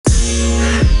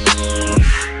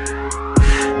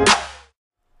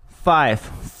Five,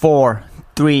 four,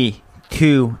 three,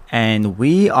 two, and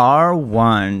we are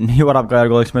one. Hey, what up, guys?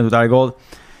 Gold Experience with Ari Gold. In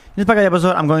this podcast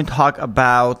episode, I'm going to talk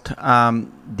about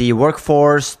the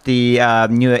workforce, the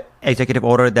new executive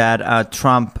order that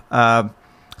Trump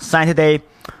signed today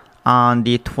on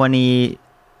the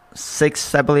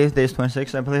 26th, I believe. Today's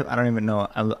 26th, I believe. I don't even know.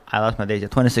 I lost my days.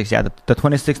 26th, yeah. The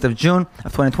 26th of June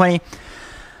of 2020.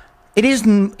 It is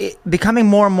becoming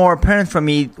more and more apparent for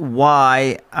me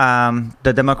why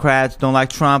the Democrats don't like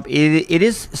Trump. It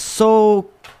is so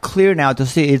clear now to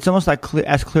see. It's almost like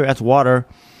as clear as water,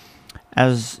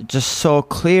 as just so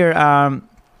clear. And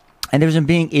the reason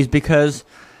being is because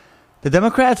the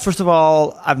Democrats, first of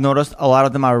all, I've noticed a lot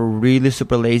of them are really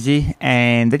super lazy,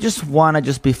 and they just want to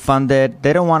just be funded.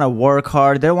 They don't want to work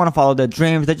hard. They don't want to follow their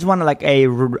dreams. They just want like a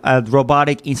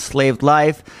robotic, enslaved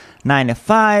life. 9 to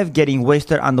 5, getting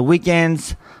wasted on the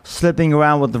weekends, slipping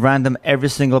around with random every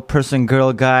single person,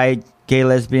 girl, guy, gay,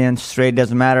 lesbian, straight,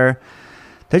 doesn't matter.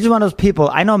 They're just one of those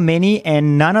people. I know many,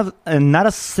 and not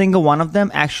a single one of them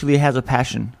actually has a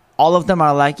passion. All of them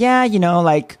are like, yeah,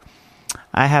 like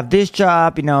I have this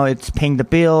job, it's paying the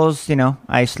bills,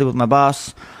 I sleep with my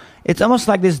boss. It's almost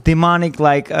like this demonic,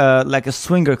 like a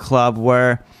swinger club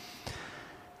where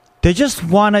they just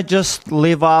want to just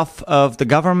live off of the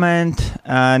government,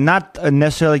 not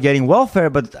necessarily getting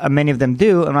welfare, but many of them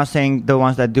do. I'm not saying the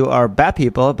ones that do are bad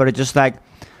people, but it's just like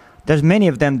there's many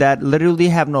of them that literally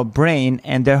have no brain,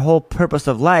 and their whole purpose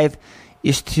of life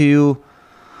is to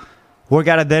work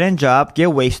at a dead-end job,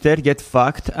 get wasted, get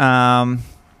fucked,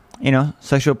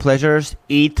 sexual pleasures,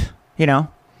 eat, That's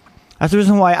the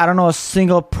reason why I don't know a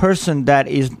single person that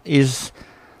is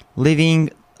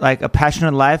living like a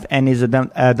passionate life and is a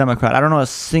Democrat. I don't know a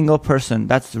single person.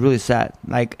 That's really sad.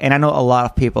 And I know a lot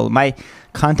of people. My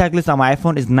contact list on my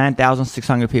iPhone is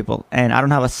 9,600 people, and I don't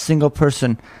have a single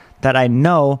person that I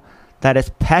know that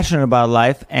is passionate about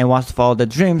life and wants to follow their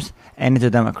dreams and is a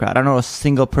Democrat. I don't know a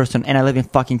single person, and I live in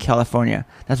fucking California.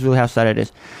 That's really how sad it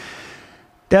is.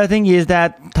 The other thing is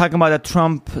that talking about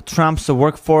the Trump's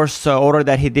workforce order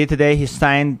that he did today, he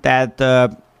signed that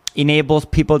enables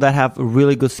people that have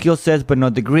really good skill sets but no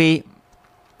degree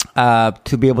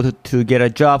to be able to get a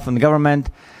job from the government,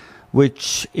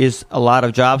 which is a lot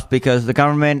of jobs because the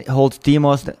government holds the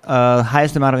most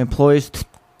highest amount of employees,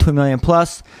 2 million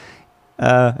plus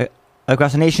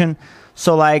across the nation.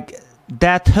 So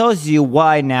that tells you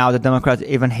why now the Democrats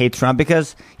even hate Trump,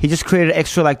 because he just created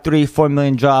extra 3-4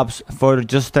 million jobs for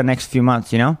just the next few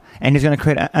months, and he's going to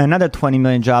create another 20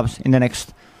 million jobs in the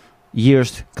next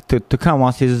years to come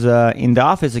once he's in the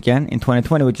office again in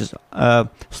 2020, which is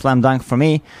slam dunk for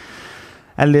me.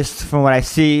 At least from what I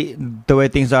see, the way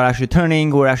things are actually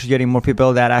turning, we're actually getting more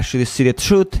people that actually see the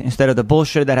truth instead of the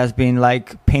bullshit that has been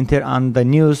painted on the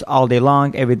news all day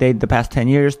long, every day, the past 10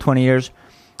 years, 20 years,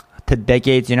 to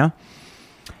decades, And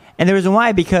the reason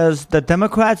why, because the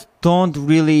Democrats don't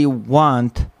really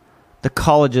want the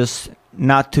colleges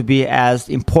not to be as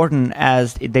important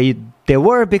as they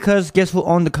were, because guess who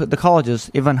owned the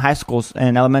colleges, even high schools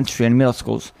and elementary and middle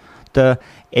schools? The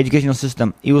educational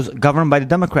system. It was governed by the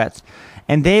Democrats.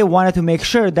 And they wanted to make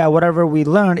sure that whatever we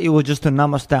learned, it was just to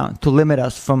numb us down, to limit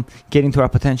us from getting to our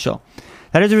potential.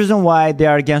 That is the reason why they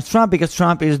are against Trump, because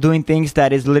Trump is doing things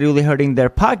that is literally hurting their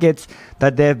pockets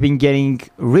that they've been getting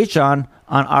rich on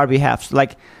our behalf.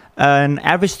 An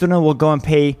average student will go and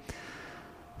pay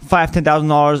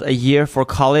 $5,000-$10,000 a year for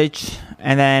college,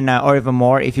 and then or even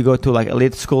more if you go to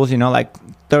elite schools, $30,000,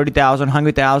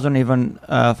 $100,000, even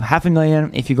 $500,000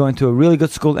 if you go into a really good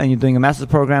school and you're doing a master's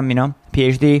program,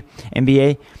 PhD,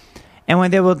 MBA. And when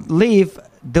they would leave,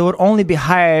 they would only be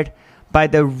hired by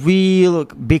the real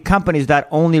big companies that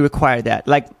only require that.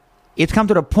 It's come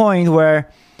to the point where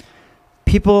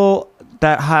people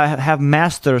that have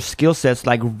master skill sets,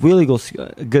 really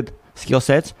good skill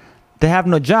sets, they have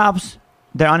no jobs,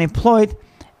 they're unemployed,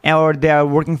 or they are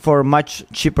working for a much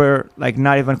cheaper,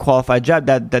 not even qualified job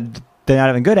that they're not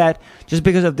even good at, just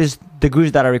because of these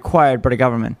degrees that are required by the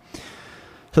government.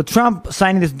 So Trump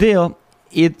signing this deal,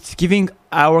 it's giving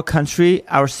our country,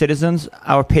 our citizens,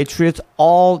 our patriots,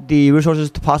 all the resources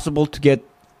possible to get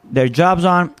their jobs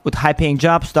on, with high-paying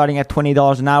jobs starting at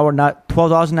 $20 an hour, not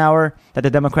 $12 an hour that the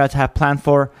Democrats have planned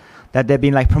for, that they've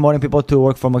been promoting people to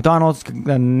work for McDonald's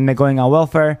and going on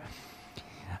welfare.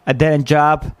 A dead-end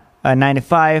job, 9 to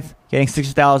 5, getting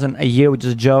 $60,000 a year, which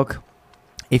is a joke.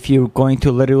 If you're going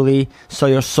to literally sell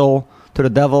your soul to the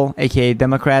devil, aka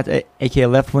Democrats, aka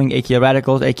left-wing, aka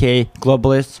radicals, aka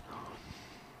globalists.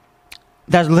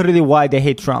 That's literally why they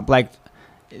hate Trump.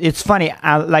 It's funny.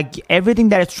 Everything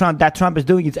that Trump is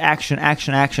doing is action,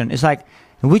 action, action. It's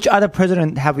which other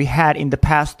president have we had in the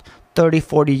past 30,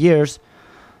 40 years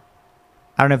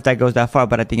I don't know if that goes that far,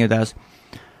 but I think it does,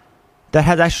 that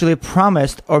has actually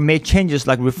promised or made changes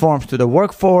like reforms to the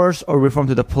workforce or reform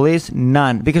to the police.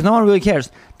 None, because no one really cares.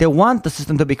 They want the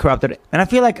system to be corrupted. And I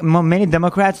feel like many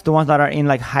Democrats, the ones that are in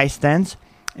like high stands,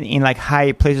 in like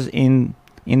high places in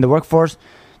the workforce,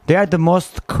 they are the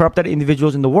most corrupted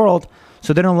individuals in the world.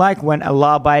 So they don't like when a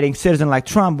law-abiding citizen like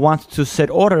Trump wants to set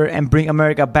order and bring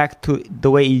America back to the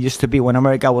way it used to be, when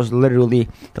America was literally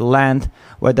the land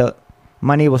where the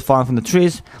money was falling from the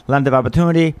trees, land of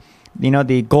opportunity,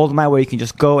 the gold mine where you can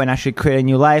just go and actually create a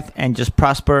new life and just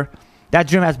prosper. That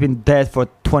dream has been dead for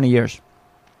 20 years.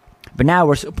 But now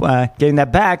we're getting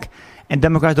that back, and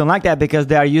Democrats don't like that because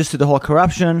they are used to the whole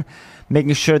corruption,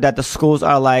 making sure that the schools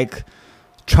are like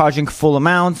charging full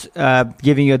amounts,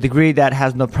 giving you a degree that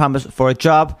has no promise for a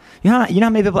job. You know how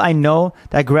many people I know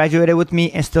that graduated with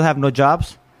me and still have no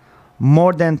jobs?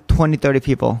 More than 20, 30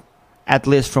 people, at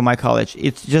least from my college.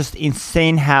 It's just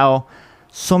insane how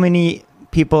so many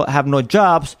people have no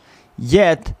jobs,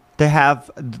 yet they have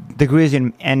degrees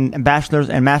in bachelor's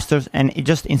and master's, and it's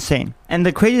just insane. And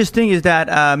the craziest thing is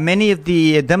that many of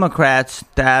the Democrats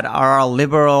that are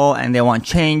liberal and they want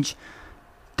change,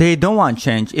 they don't want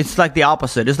change. It's like the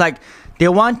opposite. It's like they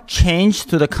want change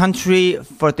to the country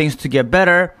for things to get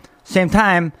better. Same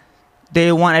time,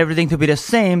 they want everything to be the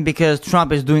same because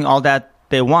Trump is doing all that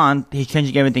they want. He's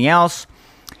changing everything else.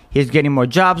 He's getting more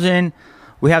jobs in.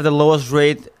 We have the lowest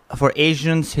rate for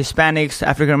Asians, Hispanics,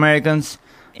 African Americans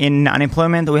in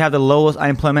unemployment. We have the lowest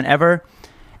unemployment ever,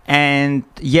 and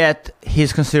yet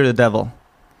he's considered the devil.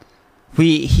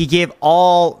 He gave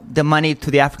all the money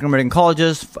to the African American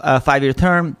colleges, a 5-year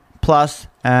term plus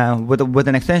with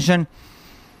an extension,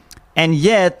 and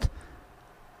yet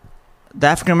the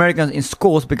African Americans in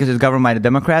schools, because it's governed by the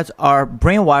Democrats, are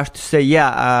brainwashed to say,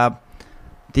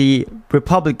 the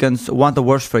Republicans want the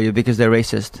worst for you because they're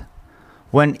racist,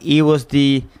 when it was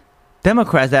the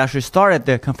Democrats that actually started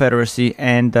the Confederacy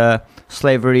and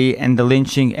slavery and the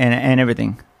lynching and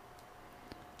everything.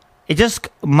 It's just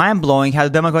mind-blowing how the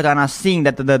Democrats are not seeing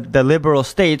that the liberal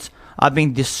states are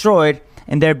being destroyed,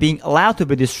 and they're being allowed to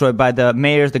be destroyed by the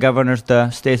mayors, the governors, the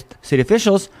city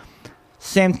officials.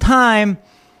 Same time,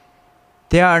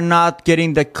 they are not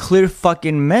getting the clear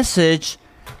fucking message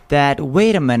that,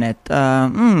 wait a minute,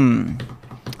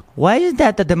 why is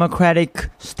that the Democratic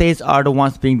states are the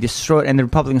ones being destroyed and the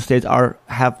Republican states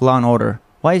have law and order?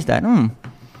 Why is that?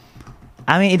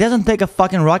 I mean, it doesn't take a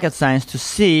fucking rocket science to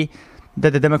see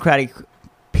that the Democratic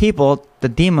people, the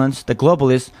demons, the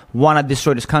globalists, want to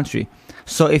destroy this country.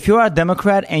 So if you're a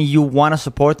Democrat and you want to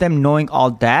support them knowing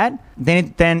all that,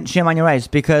 then shame on your eyes,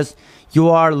 because you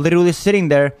are literally sitting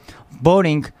there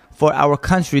voting for our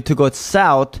country to go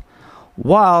south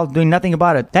while doing nothing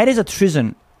about it. That is a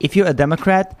treason. If you're a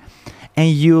Democrat and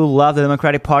you love the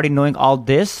Democratic Party, knowing all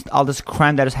this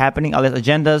crime that is happening, all these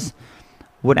agendas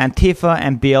with Antifa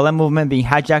and BLM movement being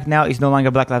hijacked now, is no longer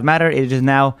Black Lives Matter. It is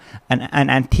now an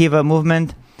Antifa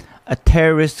movement, a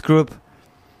terrorist group.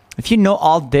 If you know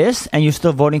all this and you're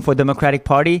still voting for Democratic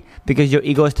Party because your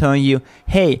ego is telling you,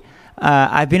 hey,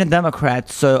 I've been a Democrat,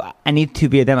 so I need to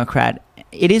be a Democrat.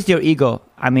 It is your ego.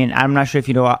 I mean, I'm not sure if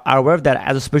you are aware of that.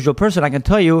 As a spiritual person, I can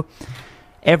tell you,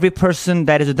 every person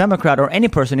that is a Democrat, or any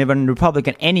person, even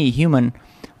Republican, any human,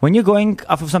 when you're going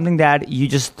off of something that you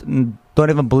just don't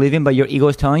even believe in, but your ego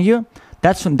is telling you,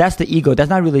 that's the ego. That's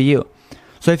not really you.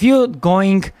 So if you're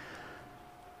going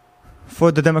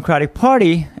for the Democratic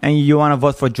Party and you want to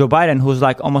vote for Joe Biden, who's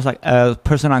like almost like a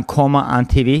person on coma on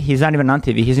TV, he's not even on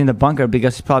TV. He's in the bunker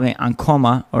because he's probably on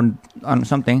coma or on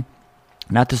something.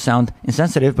 Not to sound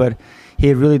insensitive, but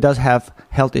he really does have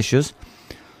health issues.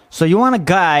 So you want a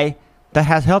guy that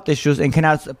has health issues and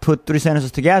cannot put three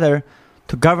sentences together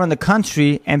to govern the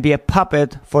country and be a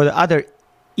puppet for the other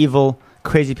evil,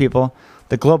 crazy people,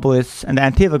 the globalists and the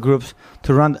Antifa groups,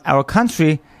 to run our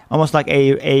country almost like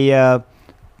a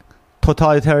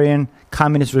totalitarian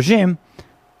communist regime,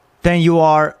 then you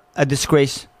are a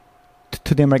disgrace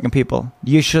to the American people.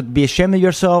 You should be ashamed of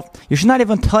yourself. You should not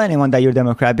even tell anyone that you're a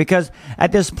Democrat, because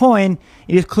at this point,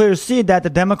 it is clear to see that the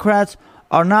Democrats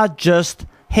are not just,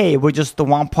 hey, we're just the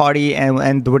one party and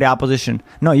we're the opposition.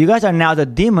 No, you guys are now the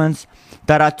demons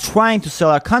that are trying to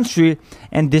sell our country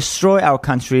and destroy our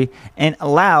country and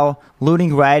allow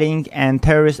looting, rioting, and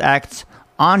terrorist acts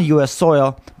on U.S.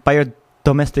 soil by your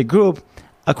domestic group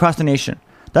across the nation.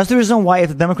 That's the reason why if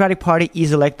the Democratic Party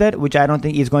is elected, which I don't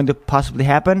think is going to possibly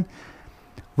happen,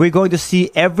 we're going to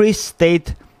see every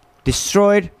state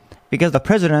destroyed because the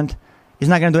president is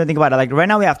not going to do anything about it. Like right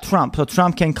now we have Trump. So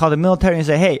Trump can call the military and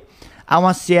say, hey, I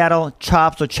want Seattle,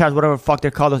 chops or chaps, whatever the fuck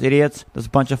they're called, those idiots, those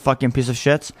bunch of fucking piece of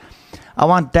shits. I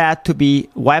want that to be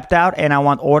wiped out, and I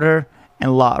want order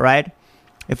and law, right?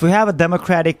 If we have a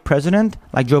Democratic president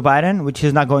like Joe Biden, which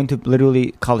he's not going to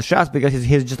literally call the shots because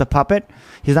he's just a puppet,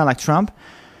 he's not like Trump,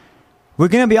 we're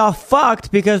going to be all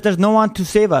fucked because there's no one to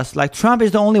save us. Like, Trump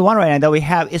is the only one right now that we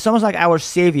have. It's almost like our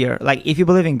savior. Like, if you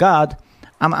believe in God,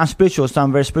 I'm spiritual, so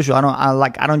I'm very spiritual.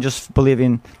 I don't just believe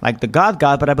in like the God,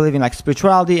 but I believe in like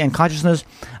spirituality and consciousness.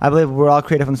 I believe we're all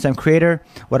created from the same creator,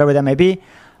 whatever that may be.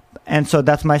 And so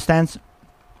that's my stance.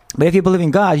 But if you believe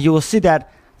in God, you will see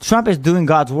that Trump is doing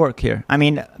God's work here. I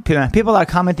mean, people are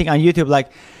commenting on YouTube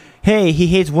like, hey, he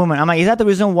hates women. I'm like, is that the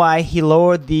reason why he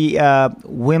lowered the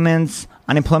women's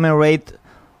unemployment rate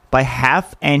by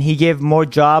half and he gave more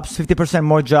jobs, 50%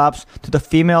 more jobs to the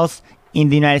females in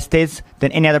the United States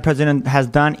than any other president has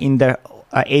done in their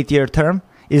 8-year term?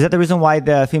 Is that the reason why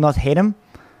the females hate him?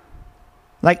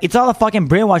 Like, it's all a fucking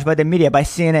brainwash by the media, by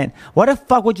CNN. Why the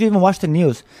fuck would you even watch the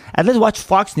news? At least watch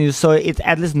Fox News so it's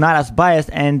at least not as biased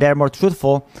and they're more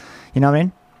truthful. You know what I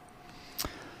mean?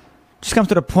 Just comes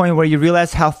to the point where you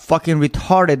realize how fucking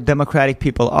retarded Democratic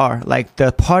people are. Like,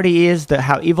 the party is,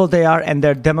 how evil they are, and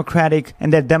their Democrat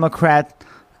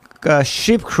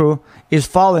sheep crew is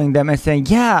following them and saying,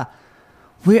 yeah,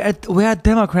 we're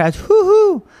Democrats,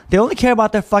 hoo-hoo. They only care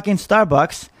about their fucking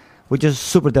Starbucks, which is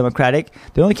super democratic.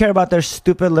 They only care about their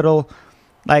stupid little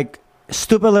life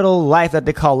that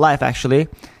they call life, actually.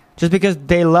 Just because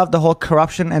they love the whole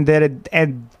corruption and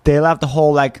they love the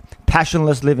whole like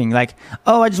passionless living. Like,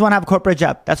 oh, I just want to have a corporate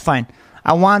job. That's fine.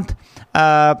 I want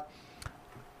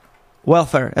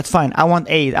welfare. That's fine. I want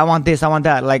aid. I want this. I want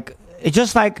that. Like, it's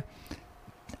just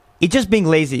being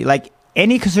lazy. Like,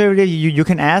 any conservative you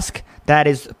can ask that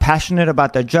is passionate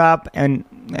about their job and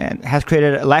has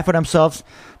created a life for themselves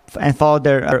and followed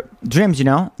their dreams, you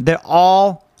know, they're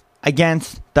all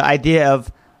against the idea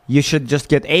of you should just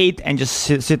get aid and just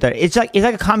sit there. It's like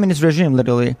a communist regime,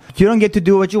 literally. You don't get to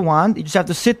do what you want. You just have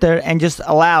to sit there and just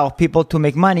allow people to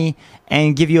make money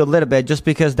and give you a little bit just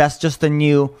because that's just the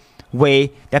new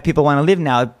way that people want to live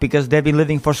now because they've been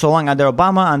living for so long under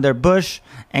Obama, under Bush,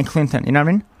 and Clinton. You know what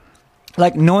I mean?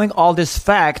 Like, knowing all these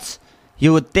facts,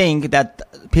 you would think that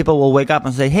people will wake up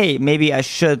and say, hey, maybe I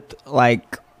should,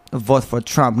 like, vote for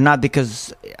Trump. Not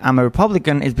because I'm a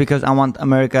Republican, it's because I want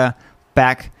America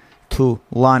back to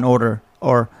law and order,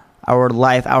 or our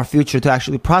life, our future to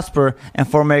actually prosper, and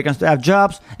for Americans to have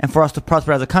jobs, and for us to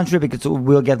prosper as a country because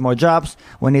we'll get more jobs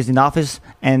when he's in office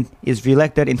and is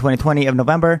reelected in 2020 of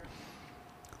November.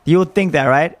 You would think that,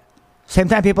 right? Same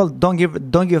time, people don't give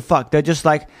a fuck. They're just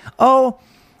like, oh,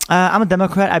 I'm a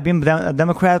Democrat. I've been a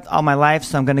Democrat all my life,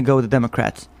 so I'm going to go with the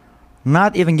Democrats.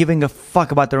 Not even giving a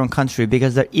fuck about their own country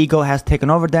because their ego has taken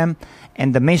over them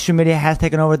and the mainstream media has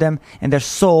taken over them and their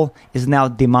soul is now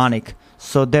demonic.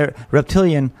 So their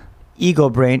reptilian ego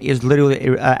brain is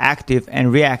literally active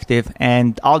and reactive,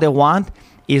 and all they want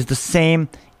is the same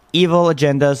evil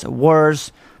agendas,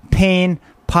 wars, pain,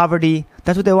 poverty.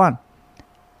 That's what they want.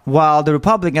 While the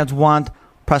Republicans want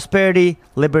prosperity,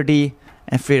 liberty,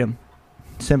 and freedom.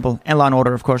 Simple. And law and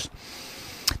order, of course.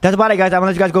 That's about it, guys. I'm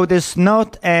going to let you guys go with this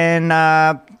note. And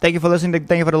thank you for listening.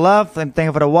 Thank you for the love. And thank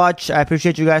you for the watch. I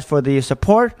appreciate you guys for the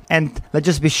support. And let's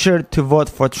just be sure to vote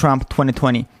for Trump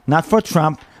 2020. Not for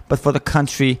Trump, but for the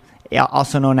country,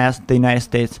 also known as the United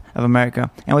States of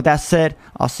America. And with that said,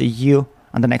 I'll see you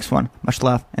on the next one. Much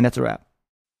love. And that's a wrap.